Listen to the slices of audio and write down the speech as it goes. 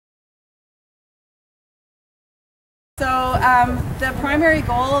So the primary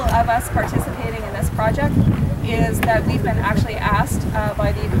goal of us participating in this project is that we've been actually asked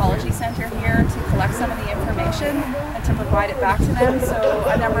by the Ecology Centre here to collect some of the information and to provide it back to them. So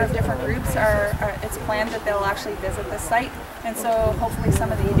a number of different groups it's planned that they'll actually visit this site, and so hopefully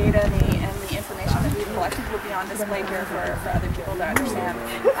some of the data and the information that we've collected will be on display here for other people to understand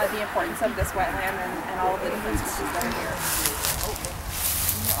the importance of this wetland and all of the different species that are here.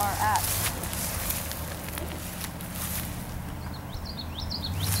 You are at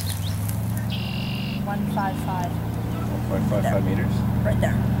 155. 1.55 meters? Right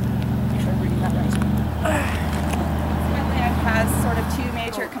there. Make sure I'm reading that right. Wetland has sort of two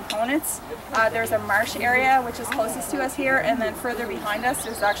major components. There's a marsh area, which is closest to us here, and then further behind us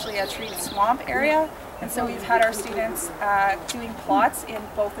there's actually a treated swamp area. And so we've had our students doing plots in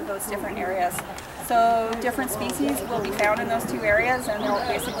both of those different areas. So different species will be found in those two areas, and they'll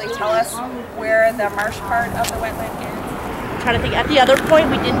basically tell us where the marsh part of the wetland is. Trying to think. At the other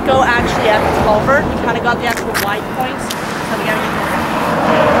point, we didn't go actually at the culvert. We kind of got the actual wide points. So we gotta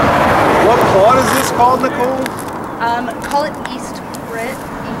get What plot is this called, Nicole? call it East Brit.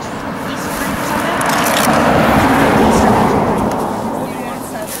 East Brit or something.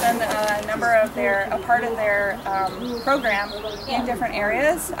 Students spend a part of their program in different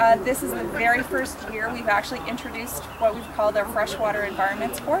areas. This is the very first year we've actually introduced what we've called our freshwater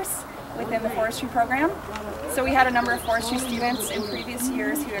environments course within the forestry program. So we had a number of forestry students in previous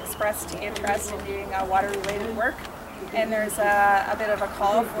years who expressed interest in doing water-related work, and there's a bit of a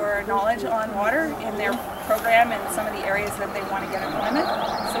call for knowledge on water in their program and some of the areas that they want to get employment.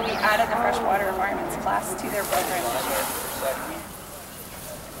 So we added the freshwater environments class to their program this year.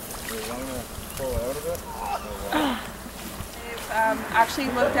 They've actually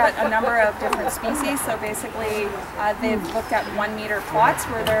looked at a number of different species. So basically they've looked at 1 meter plots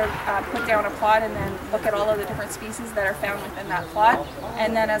where they're put down a plot and then look at all of the different species that are found within that plot.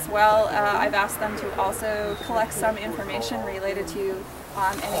 And then as well, I've asked them to also collect some information related to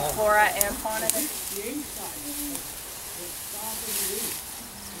any flora and fauna.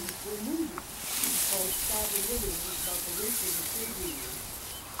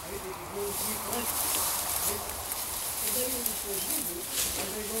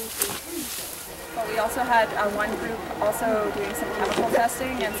 But we also had one group also doing some chemical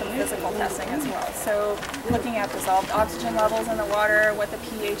testing and some physical testing as well. So looking at dissolved oxygen levels in the water, what the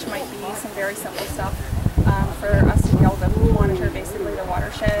pH might be, some very simple stuff for us to be able to monitor basically the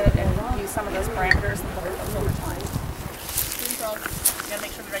watershed and use some of those parameters and look at those over time. You gotta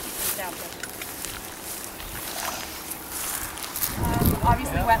make sure we write these things down.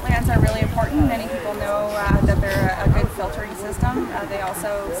 Obviously wetlands are really important. Many people know that they're a good filtering system. They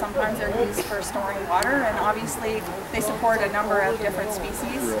also sometimes are used for storing water, and obviously they support a number of different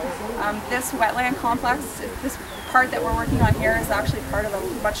species. This wetland complex, this part that we're working on here is actually part of a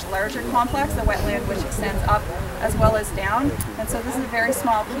much larger complex, a wetland which extends up as well as down. And so this is a very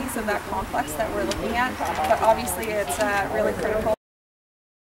small piece of that complex that we're looking at, but obviously it's really critical.